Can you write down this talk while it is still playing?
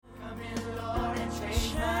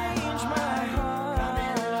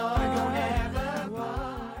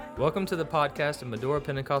Welcome to the podcast of Medora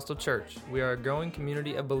Pentecostal Church. We are a growing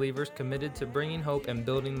community of believers committed to bringing hope and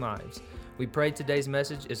building lives. We pray today's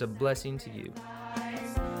message is a blessing to you.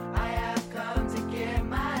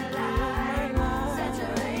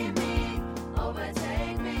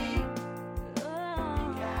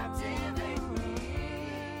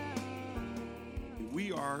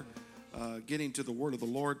 We are getting to the word of the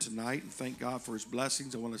Lord tonight, and thank God for his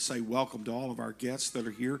blessings. I want to say welcome to all of our guests that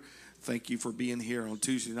are here. Thank you for being here on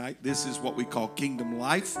Tuesday night. This is what we call Kingdom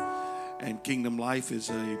Life, and Kingdom Life is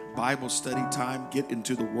a Bible study time. Get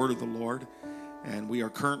into the word of the Lord, and we are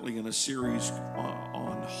currently in a series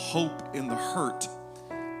on hope in the hurt.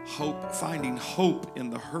 Finding hope in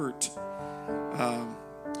the hurt.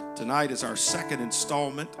 Tonight is our second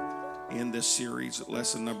installment in this series,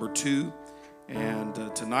 lesson number 2.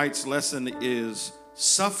 And tonight's lesson is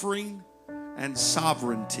suffering and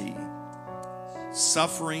sovereignty.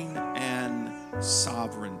 Suffering and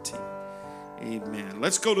sovereignty. Amen.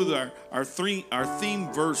 Let's go to our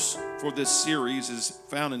theme verse for this series is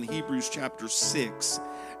found in Hebrews chapter 6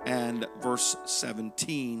 and verse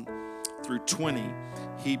 17 through 20.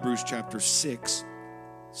 Hebrews chapter 6,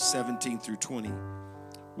 17 through 20.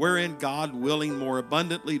 Wherein God, willing more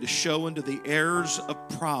abundantly to show unto the heirs of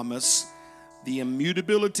promise the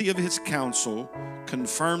immutability of his counsel,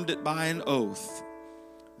 confirmed it by an oath,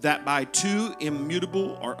 that by two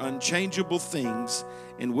immutable or unchangeable things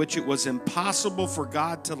in which it was impossible for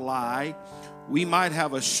God to lie, we might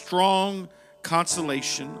have a strong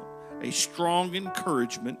consolation, a strong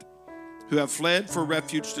encouragement, who have fled for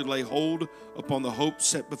refuge to lay hold upon the hope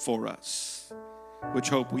set before us, which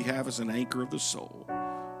hope we have as an anchor of the soul,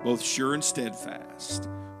 both sure and steadfast,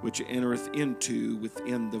 which entereth into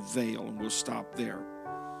within the veil. And we'll stop there.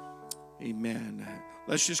 Amen.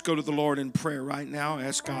 Let's just go to the Lord in prayer right now.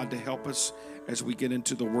 Ask God to help us as we get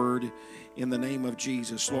into the word in the name of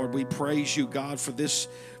Jesus. Lord, we praise you, God, for this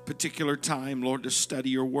particular time, Lord, to study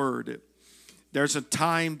your word. There's a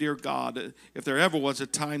time, dear God, if there ever was a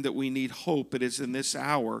time that we need hope, it is in this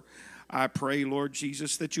hour. I pray, Lord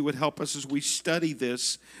Jesus, that you would help us as we study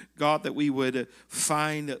this, God, that we would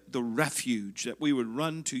find the refuge, that we would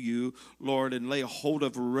run to you, Lord, and lay a hold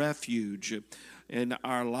of refuge in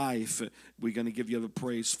our life. We're going to give you the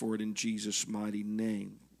praise for it in Jesus' mighty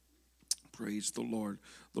name. Praise the Lord.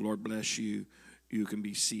 The Lord bless you. You can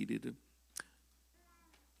be seated.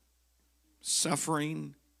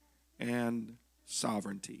 Suffering and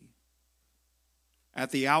sovereignty.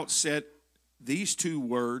 At the outset, these two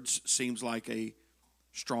words seems like a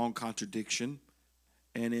strong contradiction,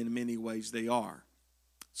 and in many ways they are.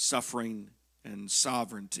 Suffering and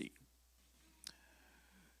sovereignty.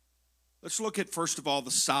 Let's look at, first of all,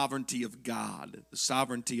 the sovereignty of God. The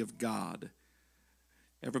sovereignty of God.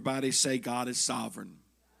 Everybody say God is sovereign.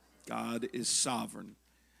 God is sovereign.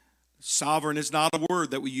 Sovereign is not a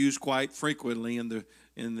word that we use quite frequently in the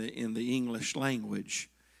English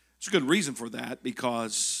language. There's a good reason for that,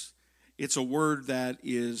 because it's a word that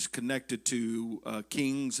is connected to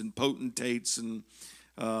kings and potentates and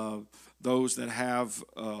those that have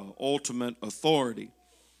ultimate authority.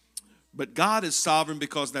 But God is sovereign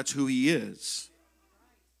because that's who he is.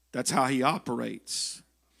 That's how he operates.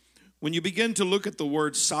 When you begin to look at the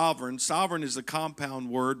word sovereign, sovereign is a compound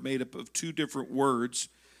word made up of two different words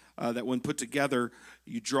that when put together,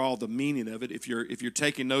 you draw the meaning of it. If you're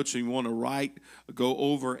taking notes and you want to write, go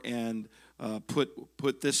over and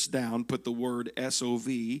put this down. Put the word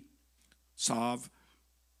S-O-V, sov,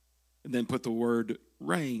 and then put the word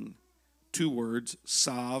reign. 2 words,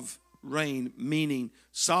 sov, reign, meaning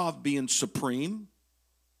sov being supreme,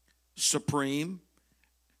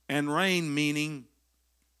 and reign meaning,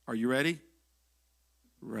 are you ready?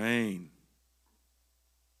 Reign.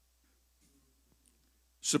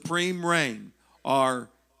 Supreme reign, or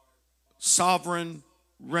sovereign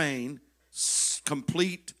reign,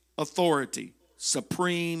 complete authority,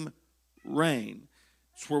 supreme reign.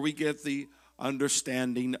 It's where we get the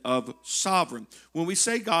understanding of sovereign. When we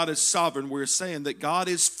say God is sovereign, we're saying that God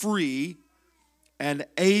is free and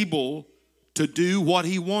able to do what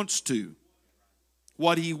he wants to,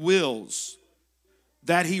 what he wills,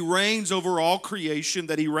 that he reigns over all creation,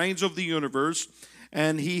 that he reigns over the universe,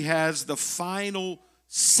 and he has the final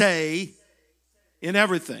say in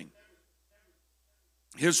everything.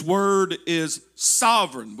 His word is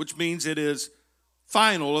sovereign, which means it is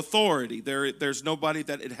final authority. There's nobody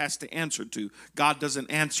that it has to answer to. God doesn't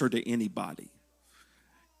answer to anybody.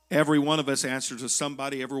 Every one of us answers to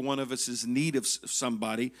somebody. Every one of us is in need of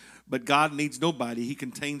somebody. But God needs nobody. He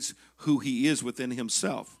contains who he is within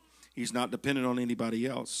himself. He's not dependent on anybody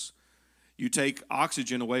else. You take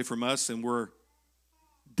oxygen away from us and we're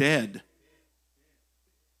dead.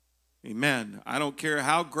 Amen. I don't care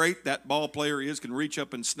how great that ball player is, can reach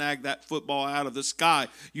up and snag that football out of the sky.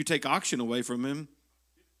 You take oxygen away from him,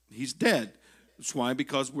 he's dead. That's why,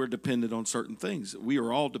 because we're dependent on certain things. We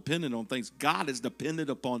are all dependent on things. God is dependent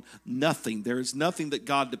upon nothing. There is nothing that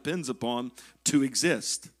God depends upon to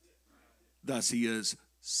exist. Thus, he is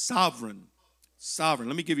sovereign. Sovereign.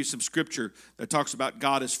 Let me give you some scripture that talks about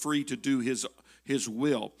God is free to do his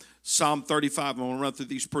will. Psalm 35, I'm going to run through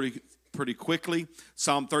these pretty quickly.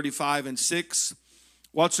 Psalm 35 and 6.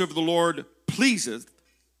 Whatsoever the Lord pleaseth,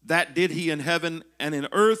 that did he in heaven and in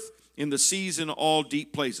earth, in the seas and all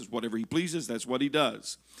deep places. Whatever he pleases, that's what he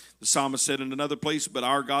does. The psalmist said in another place, but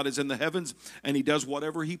our God is in the heavens, and he does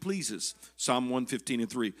whatever he pleases. Psalm 115 and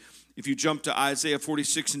 3. If you jump to Isaiah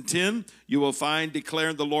 46 and 10, you will find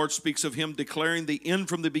declaring, the Lord speaks of him declaring the end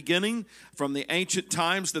from the beginning, from the ancient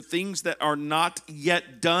times, the things that are not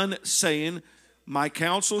yet done, saying, my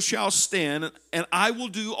counsel shall stand, and I will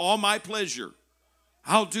do all my pleasure.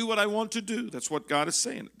 I'll do what I want to do. That's what God is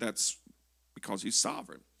saying. That's because he's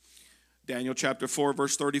sovereign. Daniel chapter 4,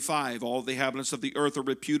 verse 35, all the inhabitants of the earth are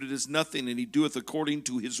reputed as nothing, and he doeth according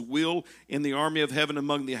to his will in the army of heaven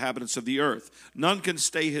among the inhabitants of the earth. None can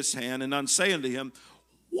stay his hand, and none say unto him,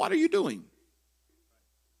 what are you doing?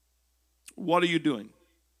 What are you doing?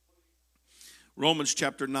 Romans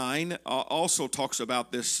chapter 9 also talks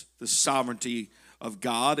about the sovereignty of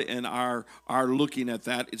God and our looking at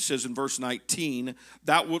that. It says in verse 19,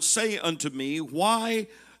 thou wilt say unto me, why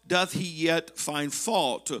doth he yet find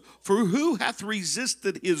fault? For who hath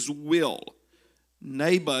resisted his will?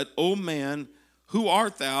 Nay, but, O man, who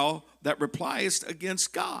art thou that repliest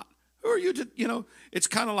against God? Who are you to, it's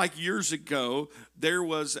kind of like years ago, there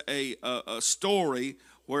was a story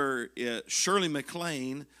where Shirley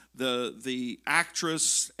MacLaine, the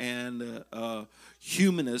actress and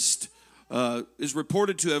humanist, is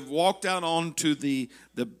reported to have walked out onto the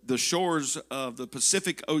shores of the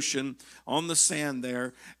Pacific Ocean on the sand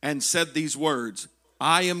there and said these words,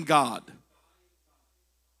 I am God.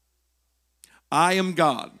 I am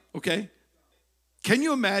God. Okay? Can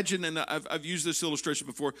you imagine, and I've used this illustration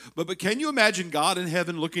before, but can you imagine God in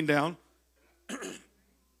heaven looking down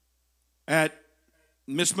at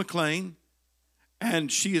Miss MacLaine,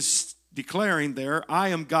 and she is declaring there, I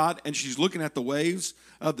am God, and she's looking at the waves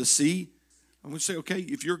of the sea. I'm going to say, okay,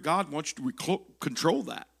 if you're God, I want you to control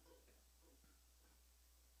that.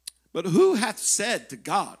 But who hath said to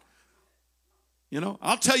God,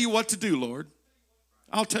 I'll tell you what to do, Lord.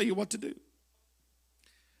 I'll tell you what to do.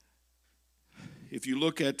 If you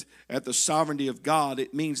look at the sovereignty of God,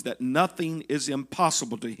 it means that nothing is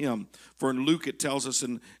impossible to him. For in Luke it tells us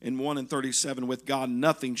in 1 and 37, with God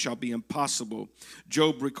nothing shall be impossible.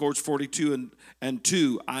 Job records 42 and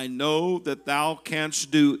 2, I know that thou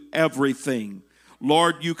canst do everything.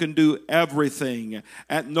 Lord, you can do everything,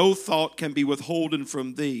 and no thought can be withholden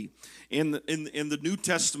from thee. In the New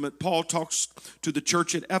Testament, Paul talks to the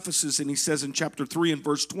church at Ephesus, and he says in chapter 3 and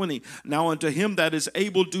verse 20, now unto him that is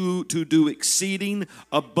able to do exceeding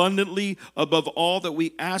abundantly above all that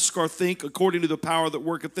we ask or think, according to the power that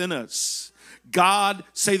worketh in us. God,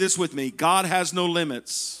 say this with me, God has no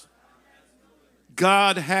limits.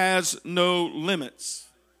 God has no limits.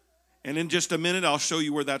 And in just a minute, I'll show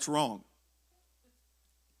you where that's wrong.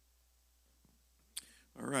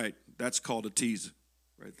 All right, that's called a tease.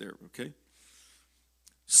 Right there, okay?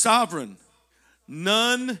 Sovereign.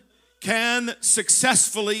 None can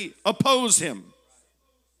successfully oppose him.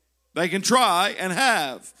 They can try and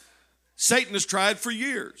have. Satan has tried for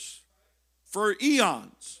years, for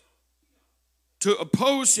eons, to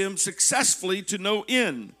oppose him successfully to no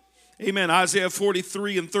end. Amen. Isaiah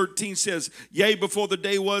 43 and 13 says, yea, before the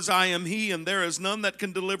day was, I am he, and there is none that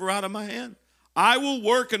can deliver out of my hand. I will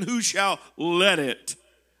work, and who shall let it?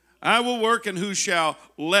 I will work, and who shall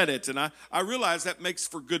let it? And I realize that makes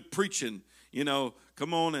for good preaching.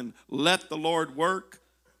 Come on and let the Lord work.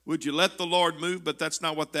 Would you let the Lord move? But that's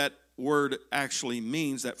not what that word actually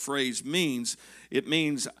means, that phrase means. It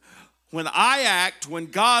means when I act, when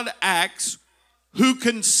God acts, who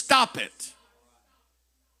can stop it?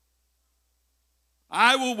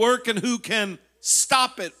 I will work, and who can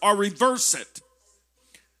stop it or reverse it?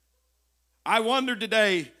 I wonder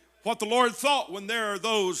today what the Lord thought when there are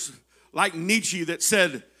those like Nietzsche that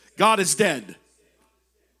said, God is dead.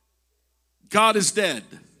 God is dead.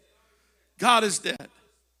 God is dead.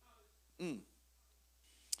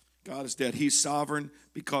 God is dead. He's sovereign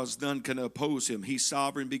because none can oppose him. He's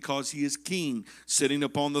sovereign because he is king, sitting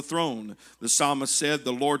upon the throne. The psalmist said,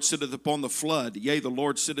 the Lord sitteth upon the flood. Yea, the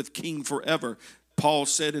Lord sitteth king forever. Paul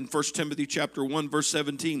said in 1 Timothy chapter 1, verse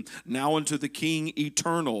 17, now unto the King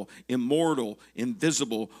eternal, immortal,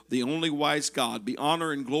 invisible, the only wise God, be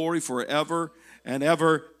honor and glory forever and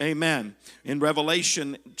ever. Amen. In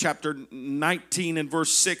Revelation chapter 19 and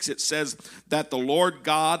verse 6, it says that the Lord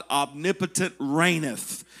God omnipotent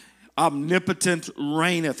reigneth. Omnipotent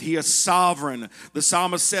reigneth. He is sovereign. The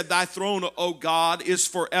psalmist said, thy throne, O God, is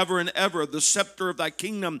forever and ever. The scepter of thy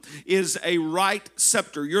kingdom is a right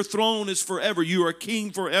scepter. Your throne is forever. You are king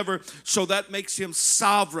forever. So that makes him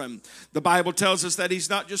sovereign. The Bible tells us that he's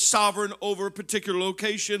not just sovereign over a particular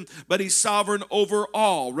location, but he's sovereign over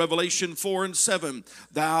all. Revelation 4 and 7.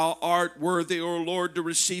 Thou art worthy, O Lord, to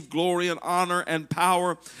receive glory and honor and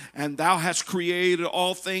power, and thou hast created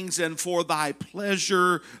all things, and for thy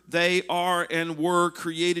pleasure they are and were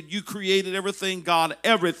created. You created everything, God,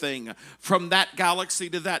 everything. From that galaxy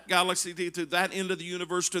to that galaxy to that end of the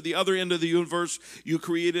universe to the other end of the universe. You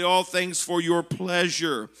created all things for your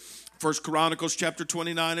pleasure. 1 Chronicles chapter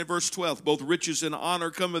 29 and verse 12. Both riches and honor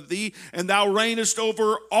come of thee, and thou reignest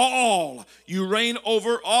over all. You reign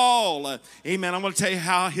over all. Amen. I'm going to tell you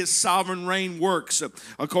how his sovereign reign works.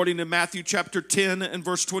 According to Matthew chapter 10 and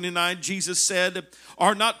verse 29, Jesus said,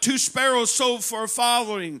 are not two sparrows sold for a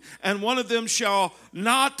farthing, and one of them shall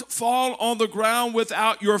not fall on the ground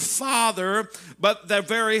without your Father, but the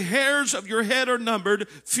very hairs of your head are numbered.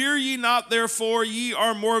 Fear ye not, therefore, ye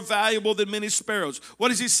are more valuable than many sparrows. What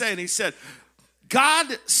is he saying? He said,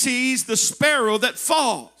 God sees the sparrow that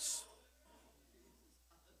falls.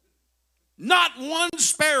 Not one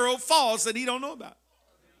sparrow falls that he don't know about.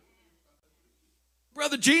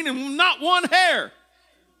 Brother Gene, not one hair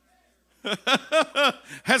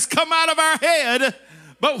has come out of our head,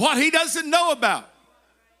 but what he doesn't know about.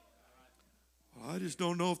 I just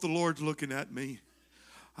don't know if the Lord's looking at me.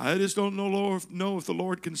 I just don't know if the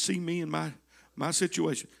Lord can see me in my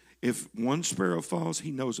situation. If one sparrow falls,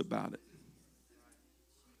 he knows about it.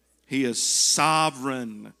 He is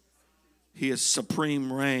sovereign. He is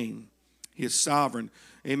supreme reign. He is sovereign.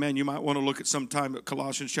 Amen. You might want to look at sometime at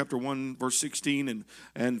Colossians chapter 1, verse 16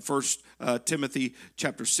 and 1 Timothy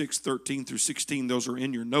chapter 6, 13 through 16. Those are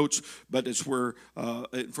in your notes, but it's where 1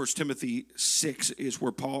 Timothy 6 is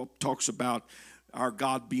where Paul talks about our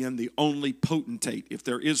God being the only potentate. If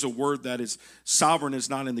there is a word that is sovereign,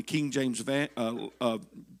 is not in the King James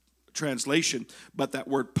translation, but that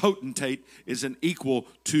word potentate is an equal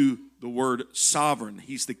to the word sovereign.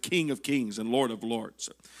 He's the King of kings and Lord of lords.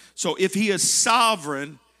 So if he is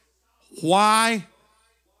sovereign, why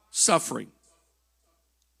suffering?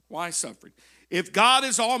 Why suffering? If God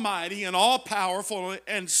is almighty and all-powerful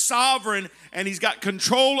and sovereign and he's got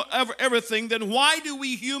control of everything, then why do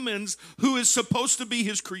we humans, who is supposed to be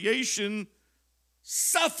his creation,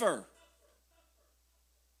 suffer?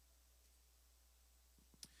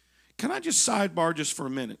 Can I just sidebar just for a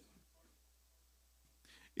minute?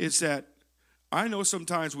 Is that I know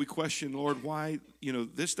sometimes we question, Lord, why,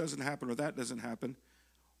 this doesn't happen or that doesn't happen.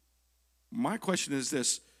 My question is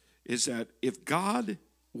this, is that if God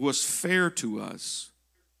was fair to us,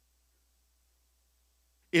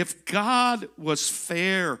 if God was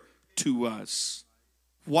fair to us,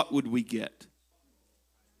 what would we get?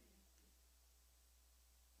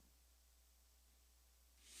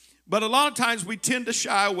 But a lot of times we tend to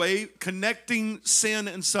shy away connecting sin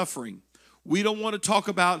and suffering. We don't want to talk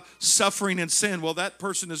about suffering and sin. Well, that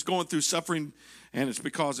person is going through suffering and it's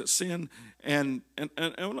because it's sin. And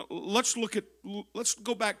let's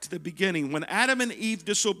go back to the beginning. When Adam and Eve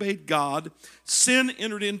disobeyed God, sin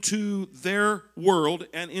entered into their world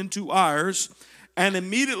and into ours, and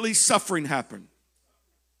immediately suffering happened.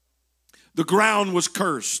 The ground was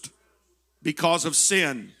cursed because of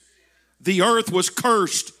sin. The earth was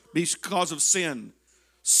cursed because of sin.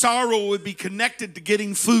 Sorrow would be connected to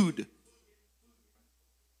getting food.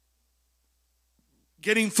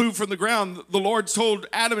 Getting food from the ground. The Lord told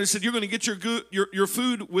Adam and said, you're going to get your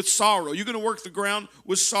food with sorrow. You're going to work the ground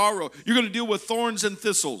with sorrow. You're going to deal with thorns and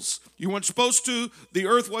thistles. You weren't supposed to. The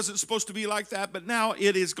earth wasn't supposed to be like that, but now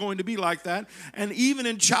it is going to be like that. And even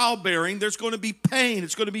in childbearing, there's going to be pain.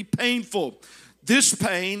 It's going to be painful. This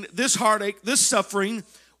pain, this heartache, this suffering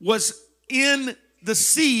was in the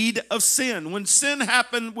seed of sin. When sin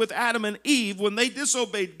happened with Adam and Eve, when they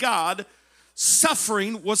disobeyed God,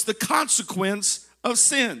 suffering was the consequence of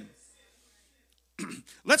sin.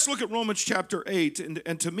 Let's look at Romans chapter 8.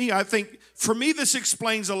 And to me, I think, for me, this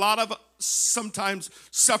explains a lot of sometimes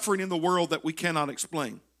suffering in the world that we cannot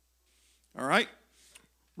explain. All right?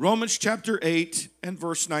 Romans chapter 8 and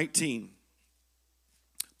verse 19.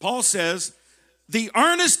 Paul says, the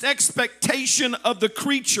earnest expectation of the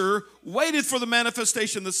creature waited for the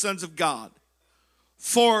manifestation of the sons of God.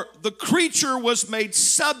 For the creature was made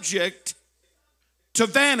subject to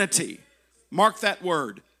vanity. Mark that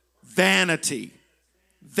word, vanity.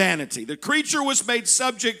 Vanity. The creature was made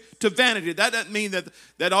subject to vanity. That doesn't mean that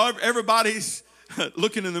everybody's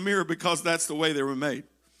looking in the mirror because that's the way they were made.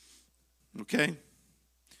 Okay?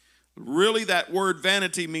 Really, that word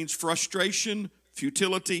vanity means frustration,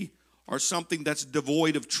 futility, or something that's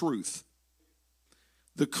devoid of truth.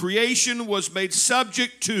 The creation was made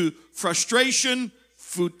subject to frustration,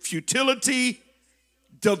 futility,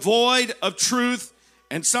 devoid of truth,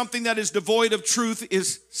 and something that is devoid of truth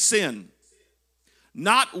is sin.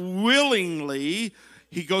 Not willingly,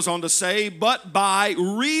 he goes on to say, but by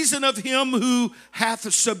reason of him who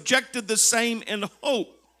hath subjected the same in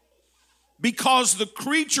hope. Because the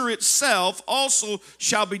creature itself also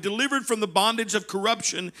shall be delivered from the bondage of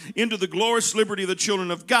corruption into the glorious liberty of the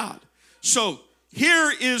children of God. So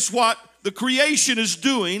here is what the creation is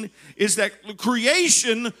doing, is that the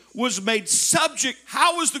creation was made subject.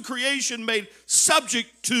 How was the creation made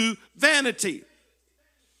subject to vanity?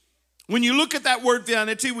 When you look at that word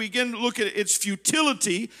vanity, we again look at its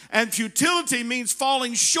futility, and futility means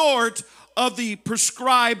falling short of the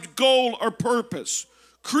prescribed goal or purpose.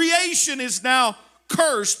 Creation is now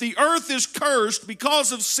cursed. The earth is cursed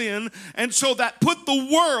because of sin, and so that put the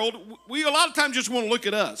world, we a lot of times just want to look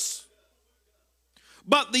at us.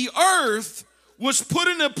 But the earth was put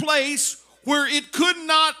in a place where it could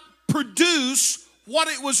not produce what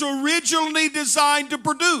it was originally designed to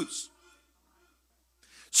produce.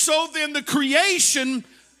 So then the creation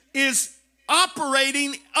is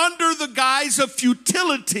operating under the guise of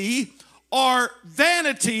futility or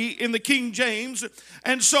vanity in the King James.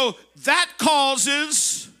 And so that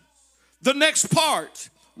causes the next part,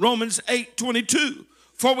 Romans 8:22.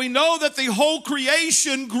 For we know that the whole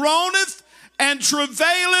creation groaneth and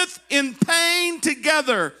travaileth in pain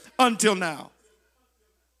together until now.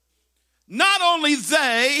 Not only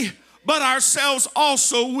they, but ourselves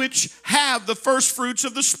also, which have the first fruits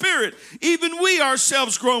of the Spirit. Even we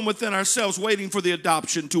ourselves groan within ourselves, waiting for the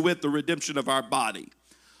adoption, to wit, the redemption of our body.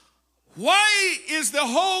 Why is the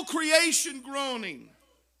whole creation groaning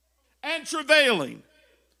and travailing?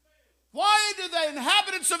 Why do the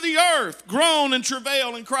inhabitants of the earth groan and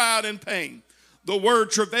travail and cry out in pain? The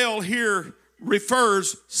word travail here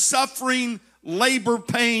refers suffering, labor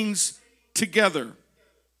pains together.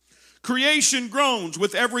 Creation groans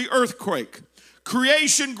with every earthquake.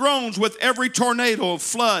 Creation groans with every tornado,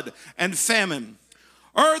 flood, and famine.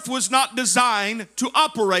 Earth was not designed to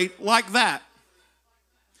operate like that.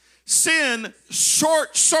 Sin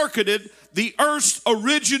short-circuited the earth's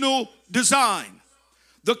original design.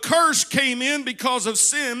 The curse came in because of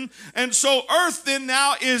sin, and so earth then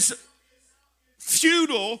now is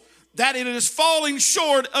futile, that it is falling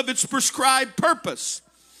short of its prescribed purpose.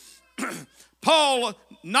 Paul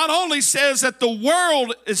not only says that the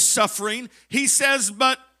world is suffering, he says,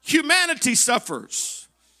 but humanity suffers.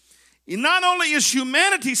 Not only is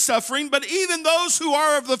humanity suffering, but even those who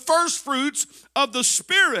are of the first fruits of the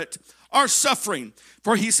Spirit are suffering.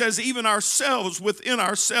 For he says, even ourselves, within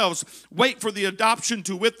ourselves, wait for the adoption,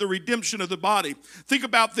 to wit, the redemption of the body. Think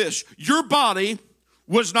about this. Your body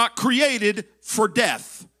was not created for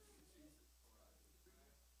death.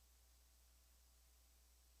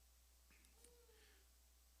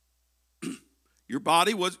 Your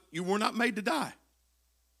body you were not made to die.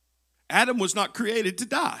 Adam was not created to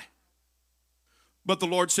die. But the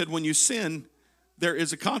Lord said, when you sin, there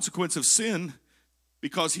is a consequence of sin,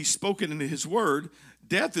 because he's spoken in his word.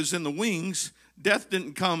 Death is in the wings. Death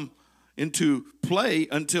didn't come into play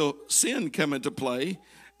until sin came into play.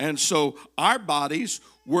 And so our bodies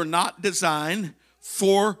were not designed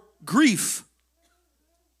for grief.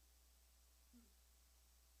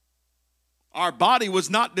 Our body was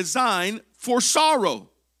not designed for sorrow.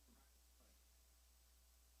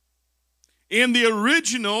 In the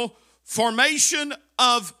original formation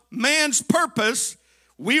of man's purpose,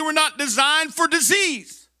 we were not designed for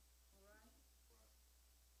disease.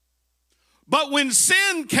 But when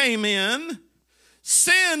sin came in,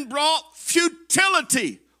 sin brought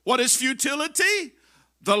futility. What is futility?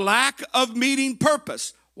 The lack of meeting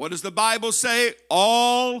purpose. What does the Bible say?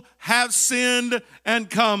 All have sinned and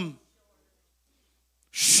come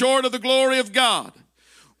short of the glory of God.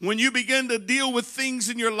 When you begin to deal with things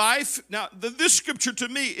in your life, now this scripture to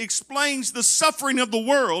me explains the suffering of the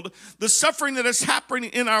world, the suffering that is happening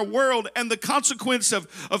in our world, and the consequence of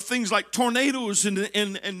things like tornadoes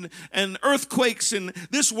and earthquakes. And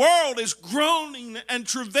this world is groaning and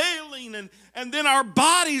travailing, and then our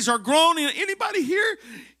bodies are groaning. Anybody here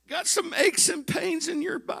got some aches and pains in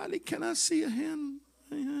your body? Can I see a hand?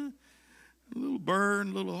 Yeah. A little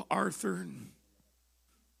Burn, little Arthur.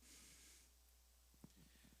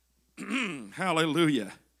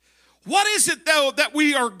 Hallelujah. What is it, though, that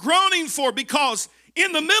we are groaning for? Because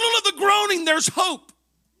in the middle of the groaning, there's hope.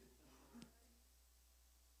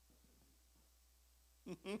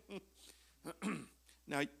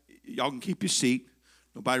 Now, y'all can keep your seat.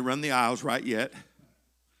 Nobody run the aisles right yet.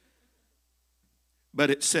 But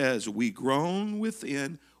it says, we groan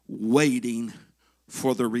within, waiting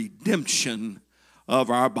for the redemption of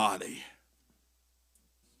our body.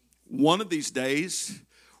 One of these days,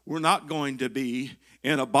 we're not going to be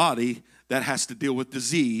in a body that has to deal with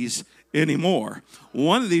disease anymore.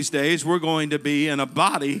 One of these days, we're going to be in a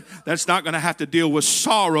body that's not going to have to deal with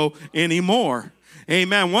sorrow anymore.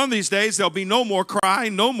 Amen. One of these days, there'll be no more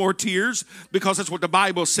crying, no more tears, because that's what the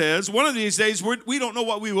Bible says. One of these days, we don't know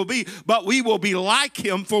what we will be, but we will be like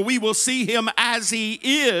him, for we will see him as he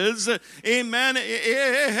is. Amen.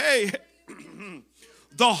 Hey.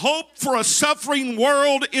 The hope for a suffering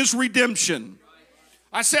world is redemption.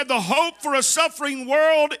 I said the hope for a suffering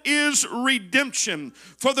world is redemption.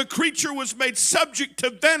 For the creature was made subject to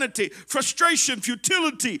vanity, frustration,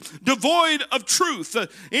 futility, devoid of truth.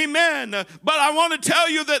 Amen. But I want to tell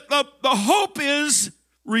you that the hope is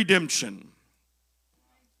redemption.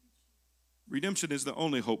 Redemption is the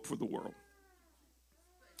only hope for the world.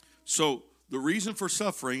 So the reason for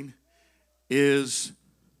suffering is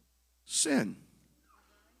sin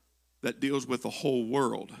that deals with the whole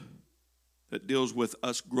world, that deals with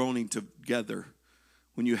us groaning together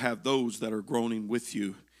when you have those that are groaning with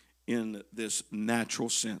you in this natural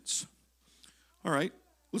sense. All right,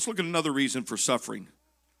 let's look at another reason for suffering.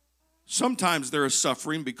 Sometimes there is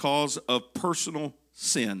suffering because of personal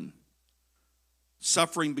sin.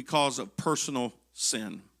 Suffering because of personal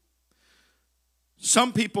sin.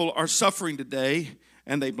 Some people are suffering today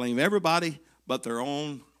and they blame everybody but their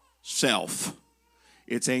own self.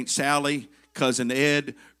 It's Aunt Sally, Cousin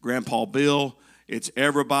Ed, Grandpa Bill. It's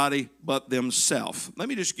everybody but themselves. Let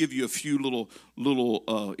me just give you a few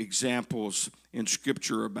little examples in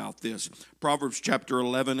Scripture about this. Proverbs chapter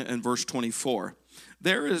 11 and verse 24.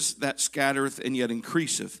 There is that scattereth and yet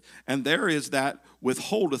increaseth, and there is that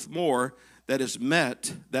withholdeth more that is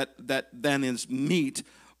met that than is meet,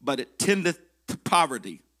 but it tendeth to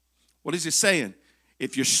poverty. What is he saying?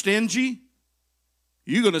 If you're stingy,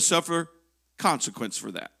 you're going to suffer consequence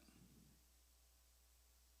for that.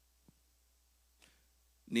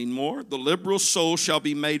 Need more? The liberal soul shall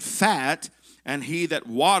be made fat, and he that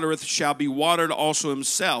watereth shall be watered also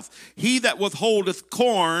himself. He that withholdeth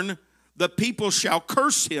corn, the people shall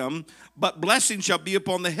curse him, but blessing shall be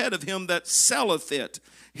upon the head of him that selleth it.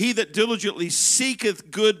 He that diligently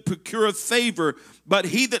seeketh good procureth favor, but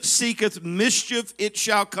he that seeketh mischief, it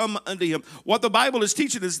shall come unto him. What the Bible is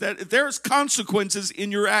teaching is that there's consequences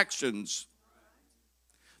in your actions.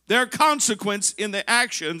 There are consequences in the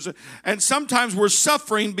actions, and sometimes we're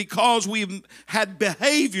suffering because we've had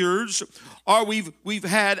behaviors or we've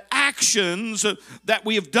had actions that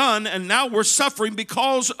we have done, and now we're suffering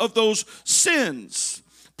because of those sins.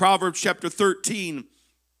 Proverbs chapter 13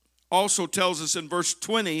 also tells us in verse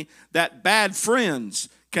 20 that bad friends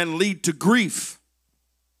can lead to grief.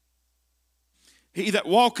 He that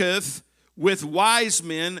walketh with wise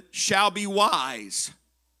men shall be wise,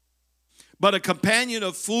 but a companion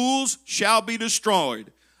of fools shall be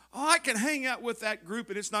destroyed. Oh, I can hang out with that group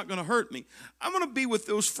and it's not going to hurt me. I'm going to be with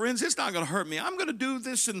those friends. It's not going to hurt me. I'm going to do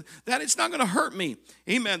this and that. It's not going to hurt me.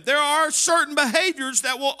 Amen. There are certain behaviors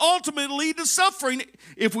that will ultimately lead to suffering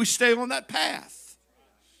if we stay on that path.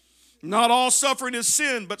 Not all suffering is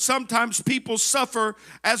sin, but sometimes people suffer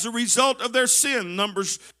as a result of their sin.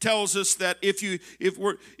 Numbers tells us that if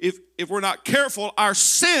we're not careful, our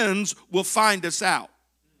sins will find us out.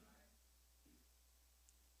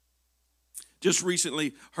 Just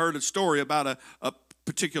recently heard a story about a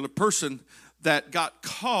particular person that got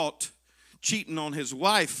caught cheating on his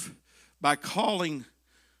wife by calling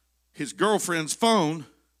his girlfriend's phone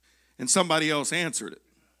and somebody else answered it.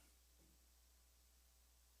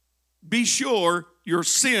 Be sure your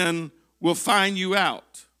sin will find you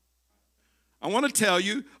out. I want to tell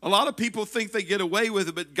you, a lot of people think they get away with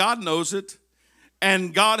it, but God knows it,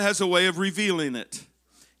 and God has a way of revealing it.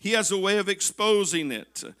 He has a way of exposing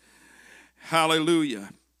it. Hallelujah.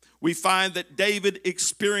 We find that David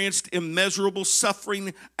experienced immeasurable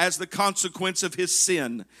suffering as the consequence of his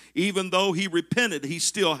sin. Even though he repented, he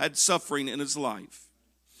still had suffering in his life.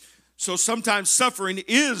 So sometimes suffering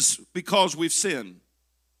is because we've sinned.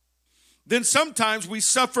 Then sometimes we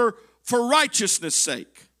suffer for righteousness'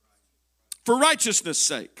 sake. For righteousness'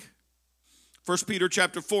 sake. 1 Peter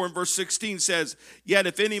chapter 4 and verse 16 says, yet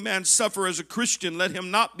if any man suffer as a Christian, let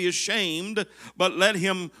him not be ashamed, but let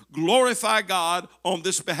him glorify God on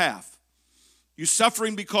this behalf. you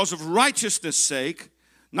suffering because of righteousness' sake,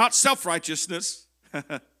 not self-righteousness,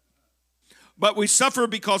 but we suffer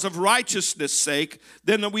because of righteousness' sake,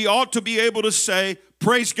 then we ought to be able to say,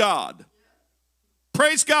 praise God.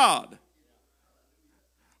 Praise God.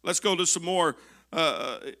 Let's go to some more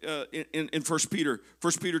in 1 Peter.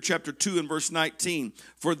 1 Peter chapter 2 and verse 19.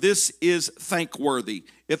 For this is thankworthy,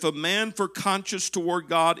 if a man for conscience toward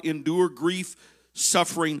God endure grief,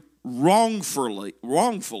 suffering wrongfully.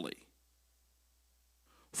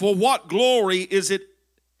 For what glory is it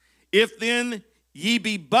if then ye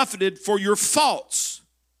be buffeted for your faults?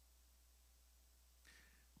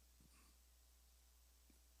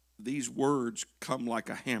 These words come like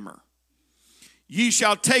a hammer. Ye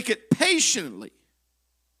shall take it patiently.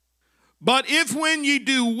 But if when ye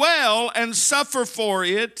do well and suffer for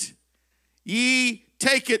it, ye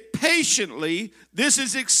take it patiently, this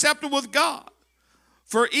is acceptable with God.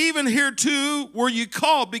 For even hereto were ye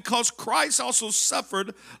called, because Christ also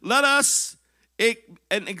suffered. Let us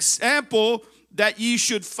an example that ye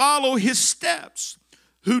should follow his steps,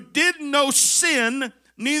 who did no sin,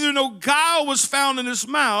 neither no guile was found in his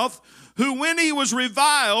mouth, who when he was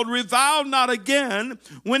reviled not again.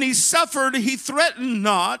 When he suffered, he threatened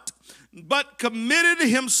not, but committed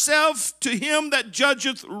himself to him that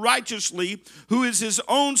judgeth righteously, who is his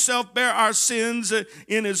own self bare our sins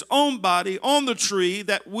in his own body on the tree,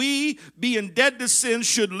 that we, being dead to sin,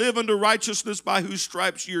 should live unto righteousness, by whose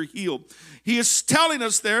stripes ye are healed. He is telling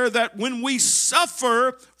us there that when we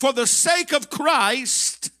suffer for the sake of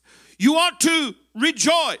Christ, you ought to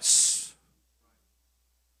rejoice.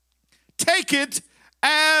 Take it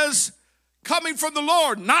as coming from the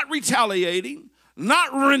Lord, not retaliating,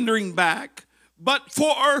 not rendering back, but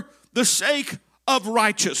for the sake of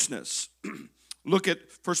righteousness. Look at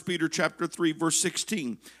 1 Peter chapter 3, verse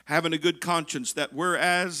 16. Having a good conscience, that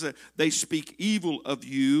whereas they speak evil of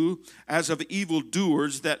you as of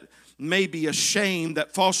evildoers, that may be ashamed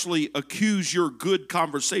that falsely accuse your good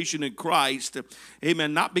conversation in Christ.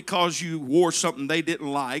 Amen. Not because you wore something they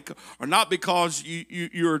didn't like, or not because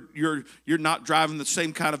you're not driving the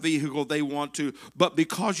same kind of vehicle they want to, but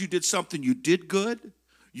because you did something you did good,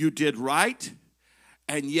 you did right,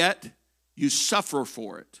 and yet you suffer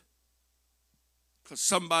for it. Because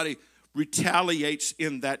somebody retaliates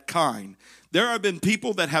in that kind. There have been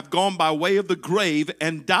people that have gone by way of the grave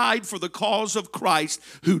and died for the cause of Christ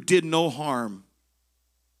who did no harm.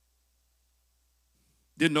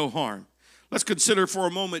 Did no harm. Let's consider for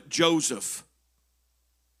a moment Joseph.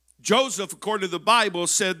 Joseph, according to the Bible,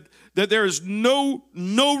 said that there is no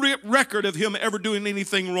record of him ever doing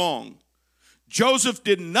anything wrong. Joseph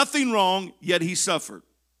did nothing wrong, yet he suffered.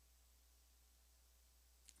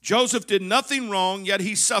 Joseph did nothing wrong, yet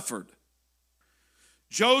he suffered.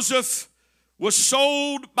 Joseph was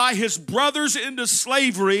sold by his brothers into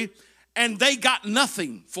slavery, and they got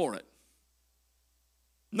nothing for it.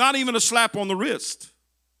 Not even a slap on the wrist.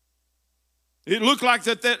 It looked like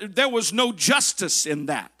that there was no justice in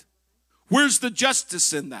that. Where's the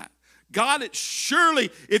justice in that? God,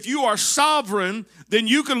 surely, if you are sovereign, then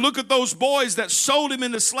you can look at those boys that sold him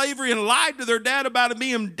into slavery and lied to their dad about him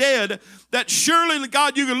being dead, that surely,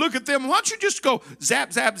 God, you can look at them. Why don't you just go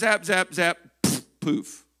zap, zap, zap, zap, zap,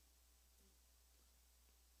 poof.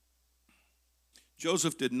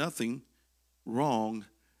 Joseph did nothing wrong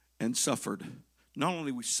and suffered. Not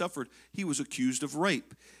only we suffered, he was accused of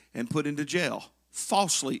rape and put into jail.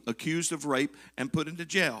 Falsely accused of rape and put into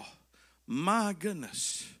jail. My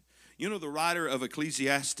goodness. You know, the writer of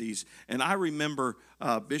Ecclesiastes, and I remember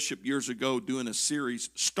Bishop years ago doing a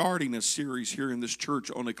series, starting a series here in this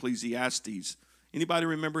church on Ecclesiastes. Anybody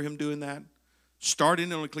remember him doing that?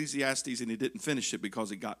 Starting on Ecclesiastes, and he didn't finish it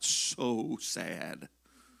because it got so sad.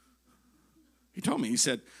 He told me, he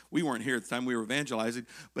said, we weren't here at the time we were evangelizing,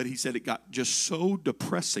 but he said it got just so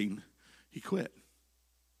depressing, he quit.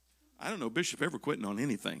 I don't know Bishop ever quitting on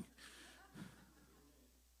anything.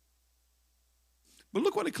 But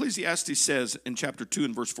look what Ecclesiastes says in chapter 2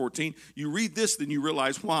 and verse 14. You read this, then you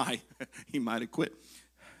realize why he might have quit.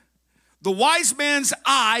 The wise man's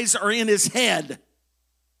eyes are in his head,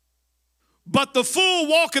 but the fool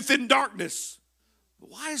walketh in darkness. The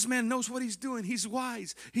wise man knows what he's doing. He's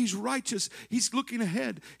wise. He's righteous. He's looking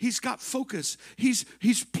ahead. He's got focus. He's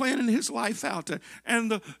planning his life out. And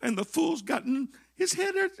the fool's gotten his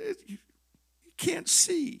head, you can't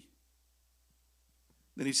see.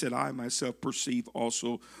 Then he said, I myself perceive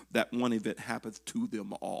also that one event happeth to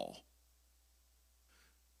them all.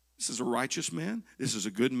 This is a righteous man. This is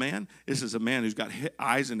a good man. This is a man who's got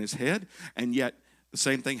eyes in his head. And yet the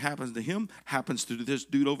same thing happens to him, happens to this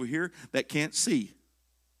dude over here that can't see.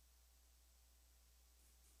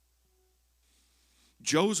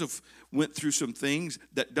 Joseph went through some things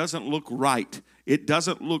that doesn't look right. It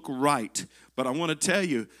doesn't look right. But I want to tell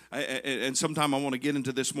you, and sometime I want to get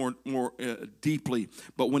into this more deeply,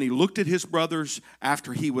 but when he looked at his brothers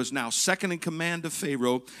after he was now second in command of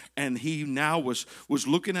Pharaoh, and he now was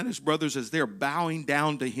looking at his brothers as they're bowing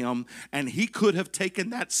down to him, and he could have taken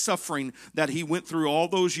that suffering that he went through all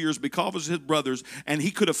those years because of his brothers, and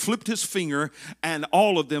he could have flipped his finger and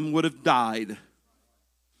all of them would have died.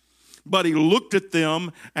 But he looked at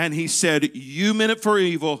them and he said, you meant it for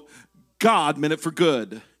evil, God meant it for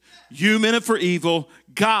good. You meant it for evil,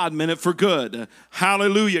 God meant it for good.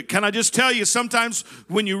 Hallelujah. Can I just tell you, sometimes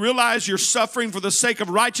when you realize you're suffering for the sake of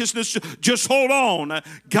righteousness, just hold on.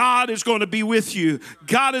 God is going to be with you.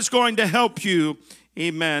 God is going to help you.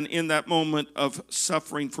 Amen. In that moment of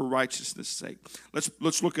suffering for righteousness' sake.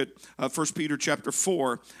 Let's look at 1 Peter chapter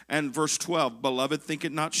 4 and verse 12. Beloved, think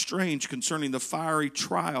it not strange concerning the fiery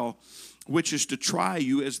trial, which is to try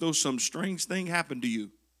you as though some strange thing happened to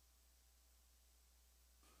you.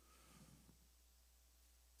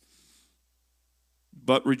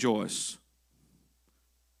 But rejoice.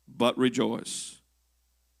 But rejoice.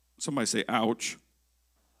 Somebody say, ouch.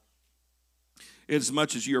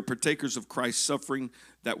 Inasmuch as ye are partakers of Christ's suffering,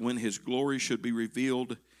 that when his glory should be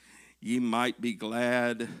revealed, ye might be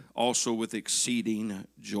glad also with exceeding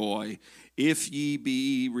joy. If ye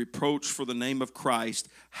be reproached for the name of Christ,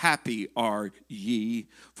 happy are ye,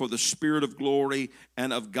 for the Spirit of glory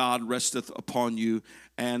and of God resteth upon you,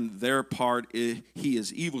 and their part he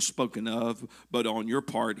is evil spoken of, but on your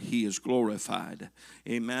part he is glorified.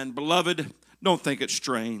 Amen. Beloved, don't think it's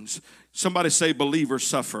strange. Somebody say, believers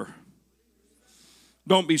suffer.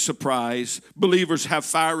 Don't be surprised. Believers have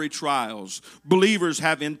fiery trials. Believers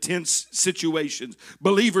have intense situations.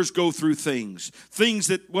 Believers go through things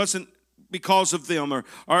that wasn't because of them,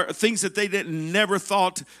 or things that they never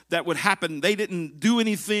thought that would happen. They didn't do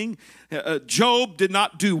anything. Job did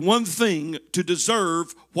not do one thing to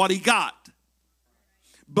deserve what he got.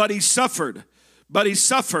 But he suffered.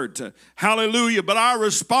 Hallelujah. But our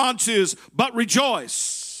response is, but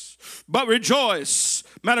rejoice. But rejoice.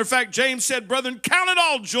 Matter of fact, James said, brethren, count it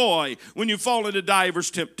all joy when you fall into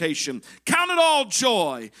divers temptation. Count it all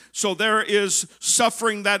joy. So there is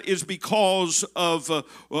suffering that is because of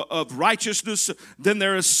righteousness. Then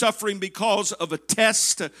there is suffering because of a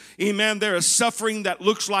test. Amen. There is suffering that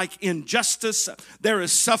looks like injustice. There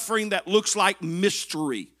is suffering that looks like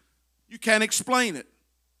mystery. You can't explain it.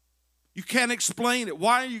 You can't explain it.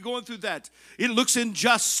 Why are you going through that? It looks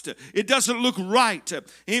unjust. It doesn't look right.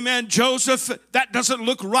 Amen. Joseph, that doesn't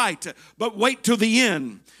look right. But wait till the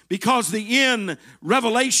end. Because the end,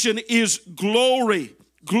 revelation is glory.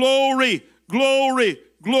 Glory, glory,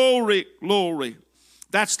 glory, glory.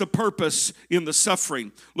 That's the purpose in the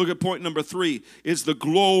suffering. Look at point number 3, is the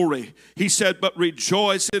glory. He said, but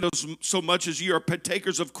rejoice in so much as ye are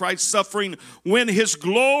partakers of Christ's suffering, when his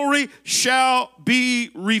glory shall be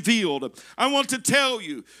revealed. I want to tell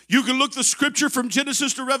you, you can look the scripture from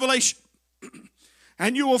Genesis to Revelation,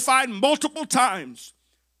 and you will find multiple times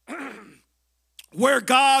where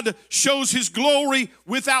God shows his glory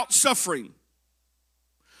without suffering.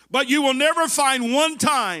 But you will never find one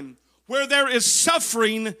time where there is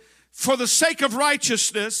suffering for the sake of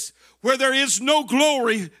righteousness, where there is no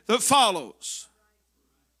glory that follows.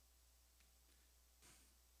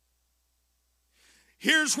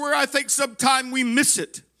 Here's where I think sometimes we miss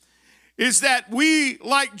it, is that we,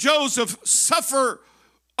 like Joseph, suffer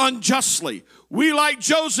unjustly. We, like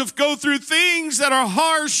Joseph, go through things that are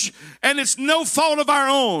harsh and it's no fault of our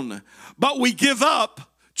own, but we give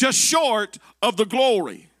up just short of the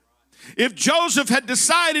glory. If Joseph had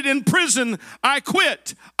decided in prison, I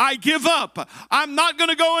quit, I give up, I'm not going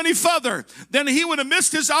to go any further, then he would have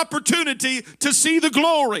missed his opportunity to see the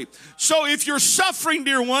glory. So if you're suffering,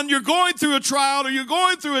 dear one, you're going through a trial or you're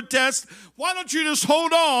going through a test, why don't you just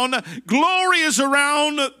hold on? Glory is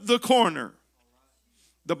around the corner.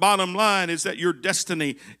 The bottom line is that your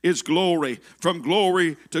destiny is glory. From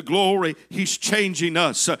glory to glory, he's changing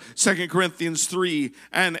us. 2 Corinthians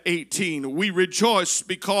 3:18. We rejoice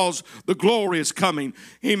because the glory is coming.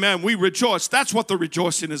 Amen. We rejoice. That's what the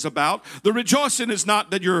rejoicing is about. The rejoicing is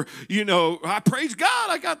not that you're, I praise God,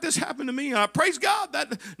 I got this happen to me. I praise God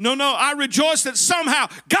that. No, I rejoice that somehow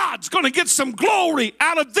God's going to get some glory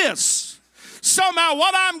out of this. Somehow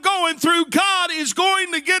what I'm going through, God is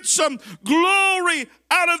going to get some glory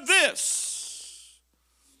out of this.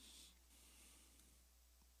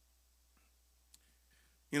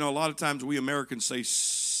 A lot of times we Americans say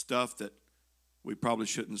stuff that we probably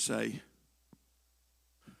shouldn't say.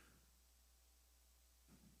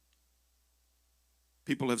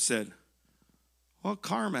 People have said, well,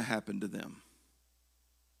 karma happened to them.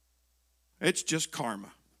 It's just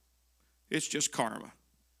karma. It's just karma.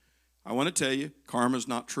 I want to tell you, karma is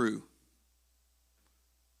not true.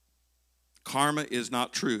 Karma is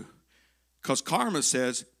not true. Because karma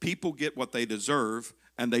says people get what they deserve,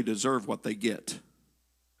 and they deserve what they get.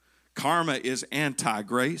 Karma is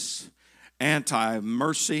anti-grace,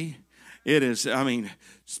 anti-mercy. It is,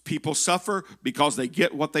 people suffer because they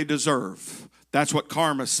get what they deserve. That's what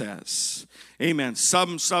karma says. Amen.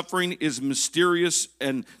 Some suffering is mysterious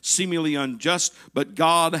and seemingly unjust, but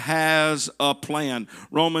God has a plan.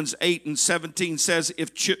 Romans 8:17 says,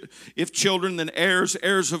 if children, then heirs,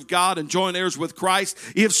 heirs of God, and joint heirs with Christ,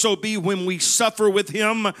 if so be when we suffer with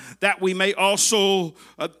him, that we may also,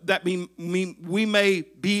 we may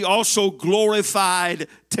be also glorified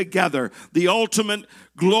together. The ultimate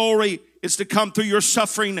glory is to come through your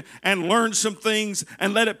suffering and learn some things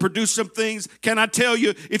and let it produce some things. Can I tell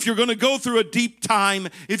you, if you're going to go through a deep time,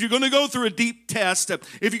 if you're going to go through a deep test,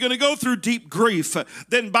 if you're going to go through deep grief,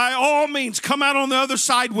 then by all means come out on the other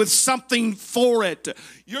side with something for it.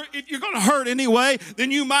 If you're going to hurt anyway,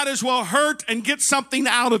 then you might as well hurt and get something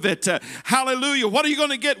out of it. Hallelujah. What are you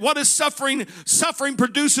going to get? What is suffering? Suffering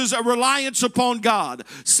produces a reliance upon God.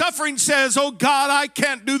 Suffering says, oh God, I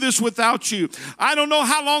can't do this without you. I don't know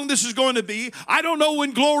how long this is going to be. I don't know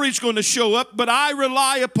when glory is going to show up, but I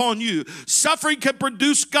rely upon you. Suffering can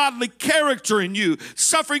produce godly character in you.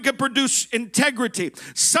 Suffering can produce integrity.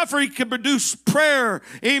 Suffering can produce prayer.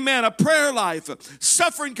 Amen. A prayer life.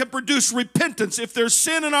 Suffering can produce repentance. If there's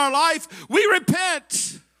sin in our life, we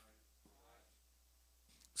repent.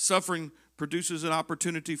 Suffering produces an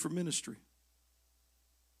opportunity for ministry.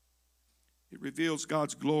 It reveals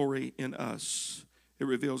God's glory in us. It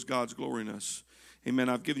reveals God's glory in us. Amen.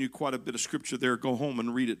 I've given you quite a bit of scripture there. Go home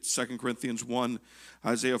and read it. 2 Corinthians 1,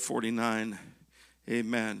 Isaiah 49.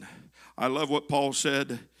 Amen. I love what Paul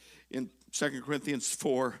said in 2 Corinthians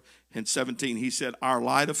 4 and 17. He said, our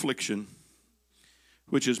light affliction,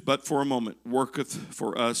 which is but for a moment, worketh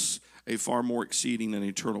for us a far more exceeding and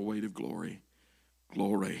eternal weight of glory.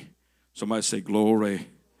 Glory. Somebody say glory.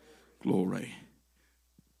 Glory.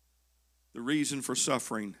 The reason for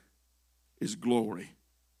suffering is glory.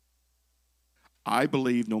 I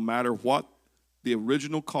believe no matter what the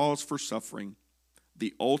original cause for suffering,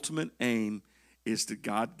 the ultimate aim is that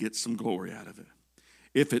God gets some glory out of it.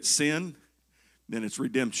 If it's sin, then it's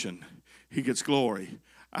redemption. He gets glory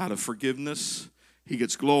out of forgiveness. He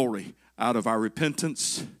gets glory out of our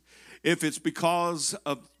repentance. If it's because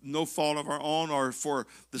of no fault of our own or for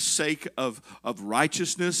the sake of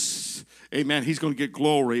righteousness, amen, he's going to get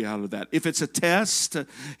glory out of that. If it's a test,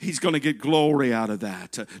 he's going to get glory out of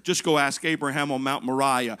that. Just go ask Abraham on Mount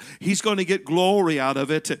Moriah. He's going to get glory out of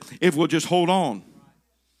it if we'll just hold on.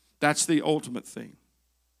 That's the ultimate thing.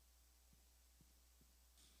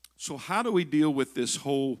 So how do we deal with this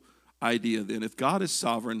whole idea then? If God is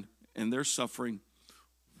sovereign and they're suffering,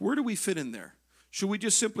 where do we fit in there? Should we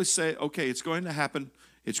just simply say, okay, it's going to happen.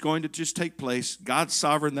 It's going to just take place. God's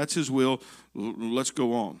sovereign. That's his will. Let's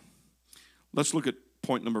go on. Let's look at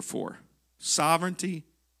point number 4. Sovereignty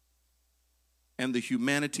and the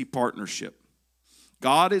humanity partnership.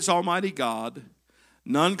 God is Almighty God.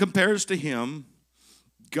 None compares to him.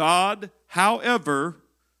 God, however,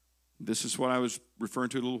 this is what I was referring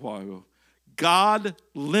to a little while ago. God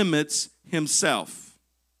limits himself.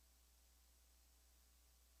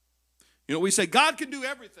 You know, we say God can do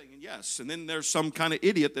everything, and yes. And then there's some kind of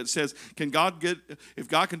idiot that says, if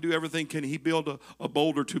God can do everything, can he build a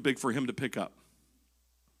boulder too big for him to pick up?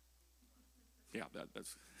 Yeah,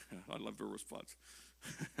 that's, I love her response.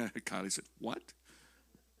 Kylie said, what?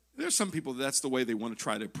 There's some people, that's the way they want to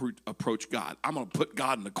try to approach God. I'm going to put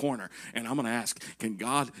God in the corner, and I'm going to ask, if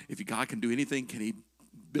God can do anything, can he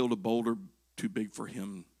build a boulder too big for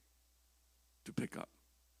him to pick up?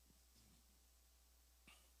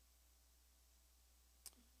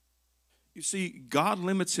 You see, God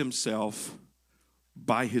limits himself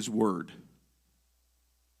by his word.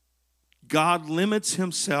 God limits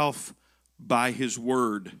himself by his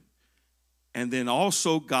word. And then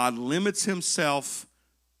also God limits himself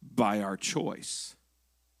by our choice.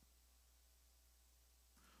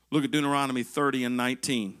 Look at Deuteronomy 30 and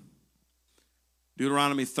 19.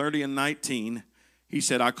 Deuteronomy 30 and 19, he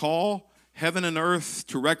said, I call heaven and earth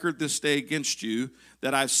to record this day against you,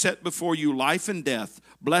 that I've set before you life and death,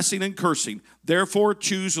 blessing and cursing. Therefore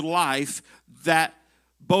choose life, that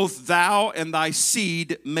both thou and thy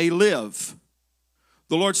seed may live.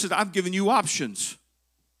 The Lord said, I've given you options.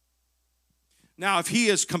 Now, if he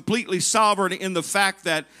is completely sovereign in the fact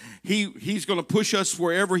that he's going to push us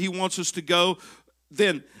wherever he wants us to go,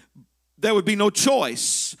 then there would be no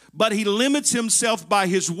choice. But he limits himself by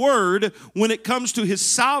his word when it comes to his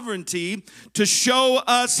sovereignty to show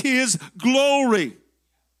us his glory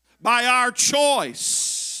by our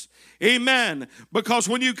choice. Amen. Because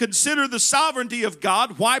when you consider the sovereignty of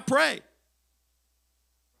God, why pray?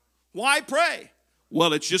 Why pray?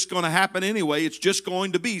 Well, it's just going to happen anyway. It's just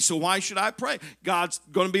going to be. So why should I pray? God's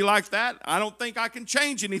going to be like that. I don't think I can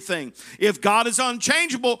change anything. If God is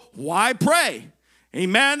unchangeable, why pray?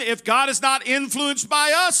 Amen. If God is not influenced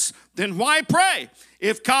by us, then why pray?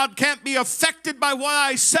 If God can't be affected by what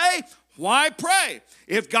I say, why pray?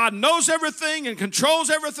 If God knows everything and controls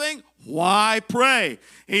everything, why pray?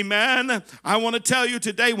 Amen. I want to tell you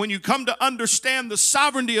today, when you come to understand the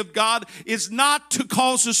sovereignty of God is not to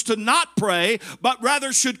cause us to not pray, but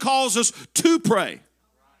rather should cause us to pray.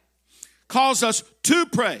 Cause us to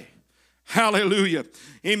pray. Hallelujah.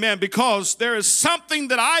 Amen. Because there is something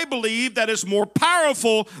that I believe that is more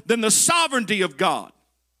powerful than the sovereignty of God.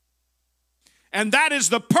 And that is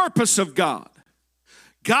the purpose of God.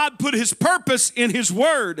 God put his purpose in his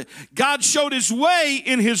word. God showed his way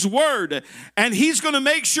in his word. And he's going to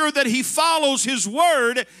make sure that he follows his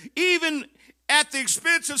word, even at the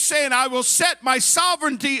expense of saying, I will set my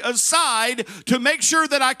sovereignty aside to make sure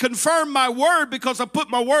that I confirm my word, because I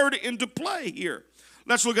put my word into play here.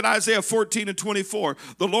 Let's look at Isaiah 14 and 24.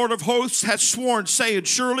 The Lord of hosts hath sworn, saying,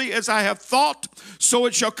 surely as I have thought, so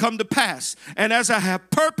it shall come to pass. And as I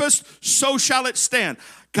have purposed, so shall it stand.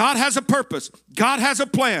 God has a purpose. God has a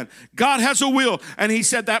plan. God has a will. And he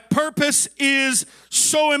said that purpose is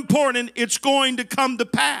so important, it's going to come to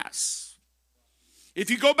pass. If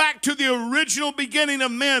you go back to the original beginning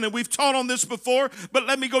of men, and we've taught on this before, but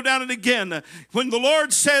let me go down it again. When the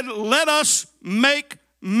Lord said, let us make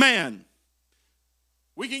man.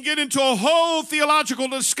 We can get into a whole theological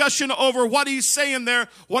discussion over what he's saying there.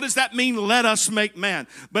 What does that mean, let us make man?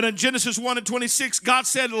 But in Genesis 1 and 26, God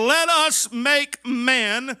said, let us make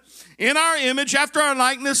man in our image, after our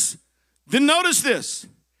likeness. Then notice this,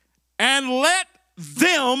 and let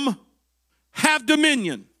them have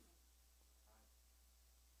dominion.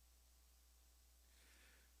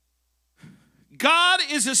 God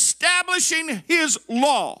is establishing his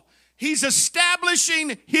law. He's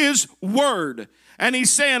establishing his word. And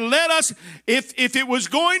he's saying, let us, if it was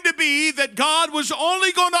going to be that God was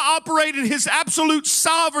only going to operate in his absolute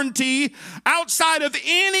sovereignty outside of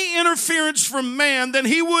any interference from man, then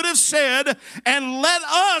he would have said, and let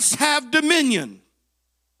us have dominion.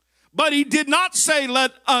 But he did not say,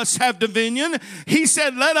 let us have dominion. He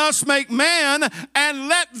said, let us make man, and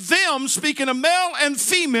let them, speaking of male and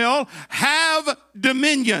female, have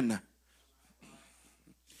dominion.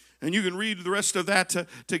 And you can read the rest of that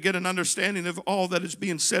to get an understanding of all that is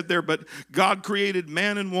being said there. But God created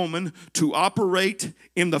man and woman to operate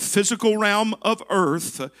in the physical realm of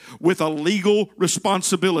earth with a legal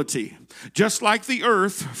responsibility. Just like the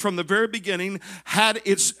earth from the very beginning had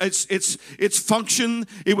its function.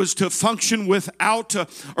 It was to function without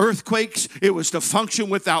earthquakes. It was to function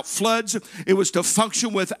without floods. It was to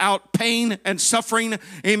function without pain and suffering.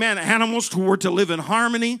 Amen. Animals were to live in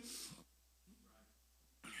harmony.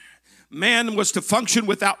 Man was to function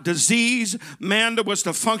without disease. Man was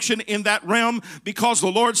to function in that realm because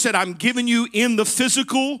the Lord said, I'm giving you in the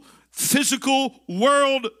physical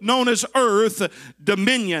world known as earth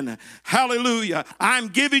dominion. Hallelujah. I'm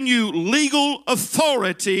giving you legal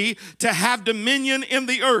authority to have dominion in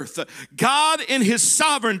the earth. God in his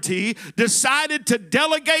sovereignty decided to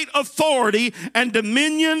delegate authority and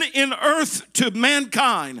dominion in earth to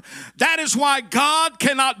mankind. That is why God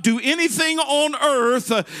cannot do anything on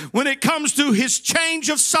earth when it comes to his change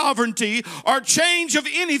of sovereignty or change of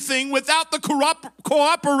anything without the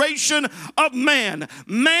cooperation of man.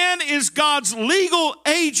 Man is God's legal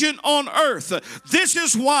agent on earth. This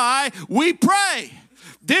is why we pray.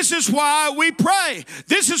 This is why we pray.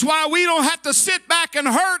 This is why we don't have to sit back and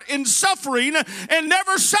hurt in suffering and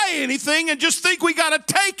never say anything and just think we got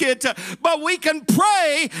to take it. But we can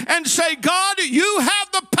pray and say, God, you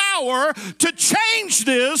have the power to change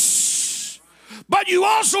this, but you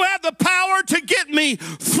also have the power to get me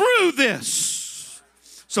through this.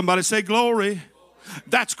 Somebody say glory.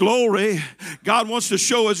 That's glory. God wants to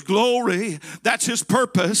show his glory. That's his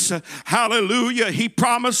purpose. Hallelujah. He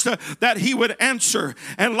promised that he would answer.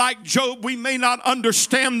 And like Job, we may not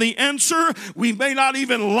understand the answer. We may not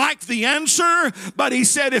even like the answer. But he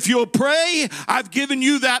said, if you'll pray, I've given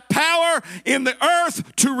you that power in the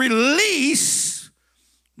earth to release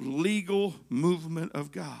legal movement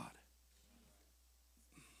of God.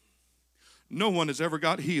 No one has ever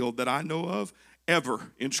got healed that I know of,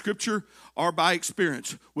 ever, in Scripture or by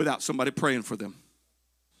experience, without somebody praying for them.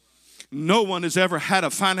 No one has ever had a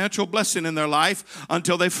financial blessing in their life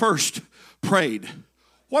until they first prayed.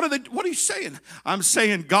 What are you saying? I'm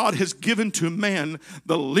saying God has given to man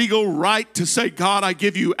the legal right to say, God, I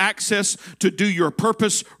give you access to do your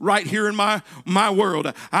purpose right here in my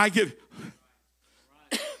world.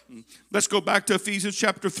 Let's go back to Ephesians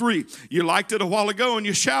chapter 3. You liked it a while ago and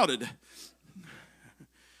you shouted.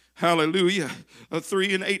 Hallelujah.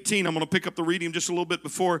 3:18. I'm going to pick up the reading just a little bit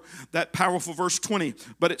before that powerful verse 20.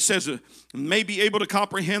 But it says, may be able to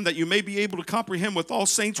comprehend, that you may be able to comprehend with all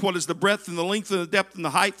saints what is the breadth and the length and the depth and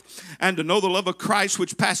the height, and to know the love of Christ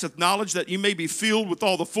which passeth knowledge, that you may be filled with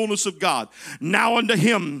all the fullness of God. Now unto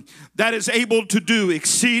him that is able to do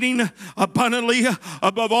exceeding abundantly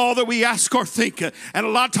above all that we ask or think. And a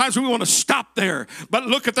lot of times we want to stop there. But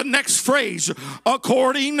look at the next phrase.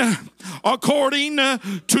 According to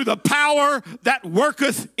the power that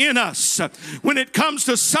worketh in us. When it comes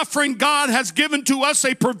to suffering, God has given to us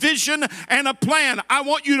a provision and a plan. I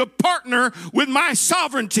want you to partner with my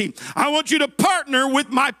sovereignty. I want you to partner with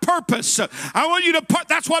my purpose. I want you to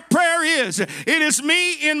that's what prayer is. It is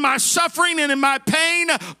me in my suffering and in my pain,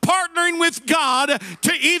 partnering with God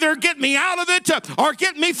to either get me out of it or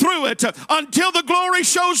get me through it until the glory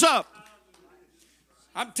shows up.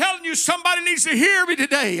 I'm telling you, somebody needs to hear me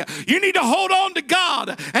today. You need to hold on to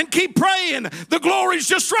God and keep praying. The glory's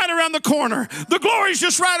just right around the corner. The glory's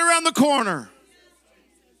just right around the corner.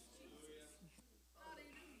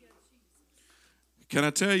 Can I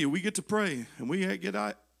tell you, we get to pray and we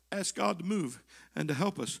ask God to move and to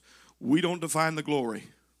help us. We don't define the glory.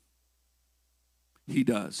 He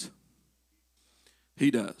does.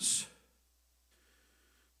 He does.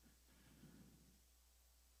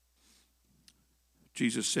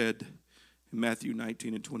 Jesus said in Matthew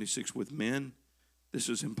 19:26, with men, this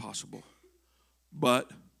is impossible. But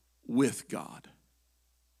with God,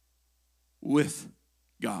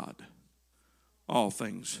 all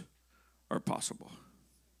things are possible.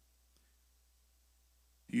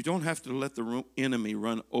 You don't have to let the enemy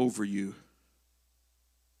run over you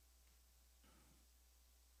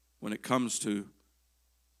when it comes to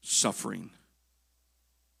suffering.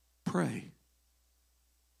 Pray.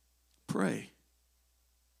 Pray.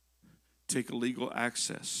 Take a legal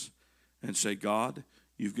access and say, God,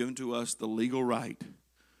 you've given to us the legal right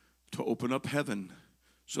to open up heaven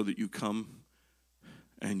so that you come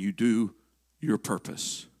and you do your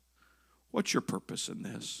purpose. What's your purpose in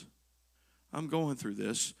this? I'm going through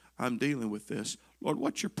this. I'm dealing with this. Lord,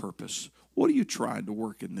 what's your purpose? What are you trying to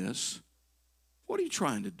work in this? What are you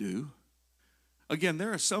trying to do? Again,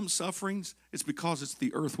 there are some sufferings, it's because it's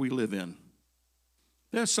the earth we live in.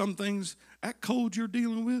 There are some things, that cold you're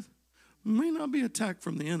dealing with, may not be attack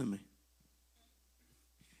from the enemy.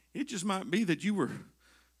 It just might be that you were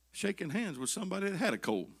shaking hands with somebody that had a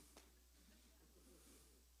cold.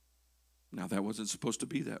 Now, that wasn't supposed to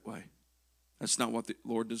be that way. That's not what the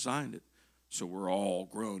Lord designed it. So we're all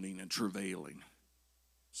groaning and travailing.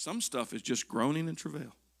 Some stuff is just groaning and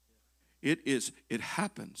travail. It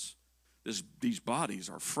happens. These bodies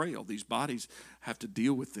are frail. These bodies have to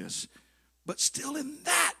deal with this. But still in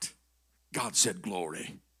that, God said,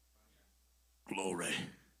 glory. Glory.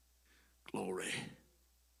 Glory.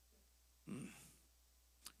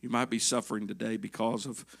 You might be suffering today because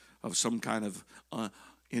of some kind of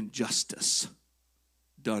injustice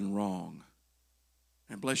done wrong.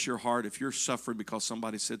 And bless your heart, if you're suffering because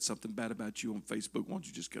somebody said something bad about you on Facebook, why don't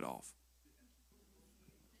you just get off?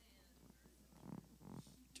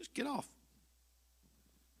 Just get off.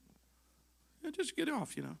 Just get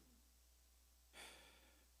off, you know.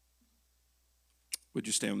 Would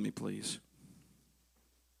you stand with me, please?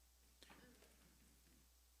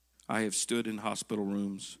 I have stood in hospital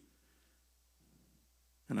rooms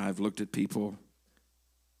and I've looked at people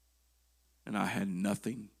and I had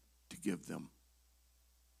nothing to give them.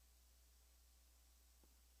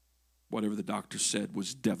 Whatever the doctor said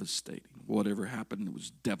was devastating. Whatever happened was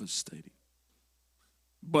devastating.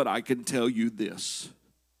 But I can tell you this.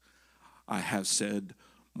 I have said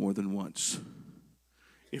more than once,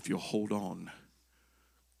 if you'll hold on,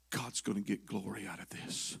 God's going to get glory out of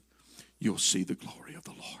this. You'll see the glory of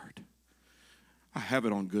the Lord. I have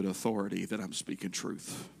it on good authority that I'm speaking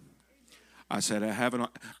truth. I said I haven't.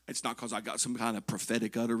 It's not because I got some kind of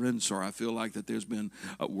prophetic utterance or I feel like that there's been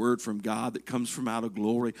a word from God that comes from out of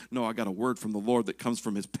glory. No, I got a word from the Lord that comes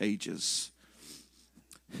from his pages.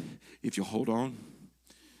 If you hold on,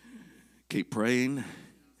 keep praying,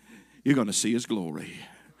 you're going to see his glory.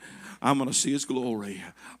 I'm going to see his glory.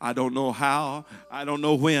 I don't know how. I don't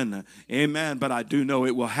know when. Amen. But I do know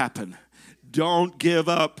it will happen. Don't give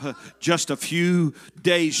up just a few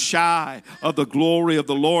days shy of the glory of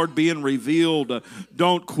the Lord being revealed.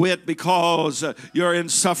 Don't quit because you're in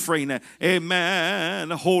suffering.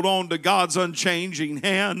 Amen. Hold on to God's unchanging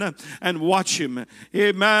hand and watch Him.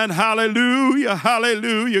 Amen. Hallelujah.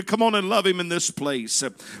 Hallelujah. Come on and love Him in this place.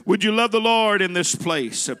 Would you love the Lord in this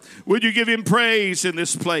place? Would you give Him praise in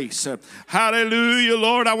this place? Hallelujah.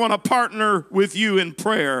 Lord, I want to partner with you in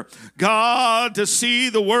prayer. God, to see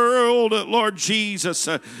the world, Lord Jesus,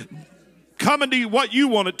 come into what you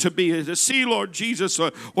want it to be, to see, Lord Jesus,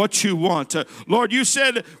 what you want. Lord, you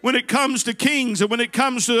said when it comes to kings and when it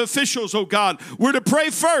comes to officials, oh God, we're to pray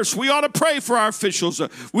first. We ought to pray for our officials.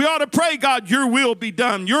 We ought to pray, God, your will be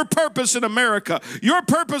done. Your purpose in America. Your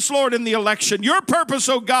purpose, Lord, in the election. Your purpose,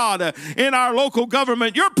 oh God, in our local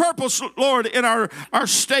government. Your purpose, Lord, in our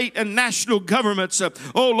state and national governments.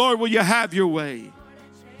 Oh, Lord, will you have your way?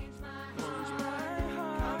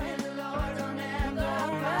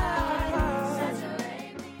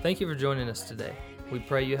 Thank you for joining us today. We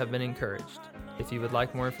pray you have been encouraged. If you would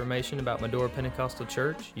like more information about Medora Pentecostal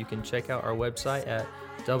Church, you can check out our website at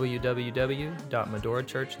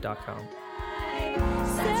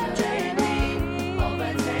www.medorachurch.com.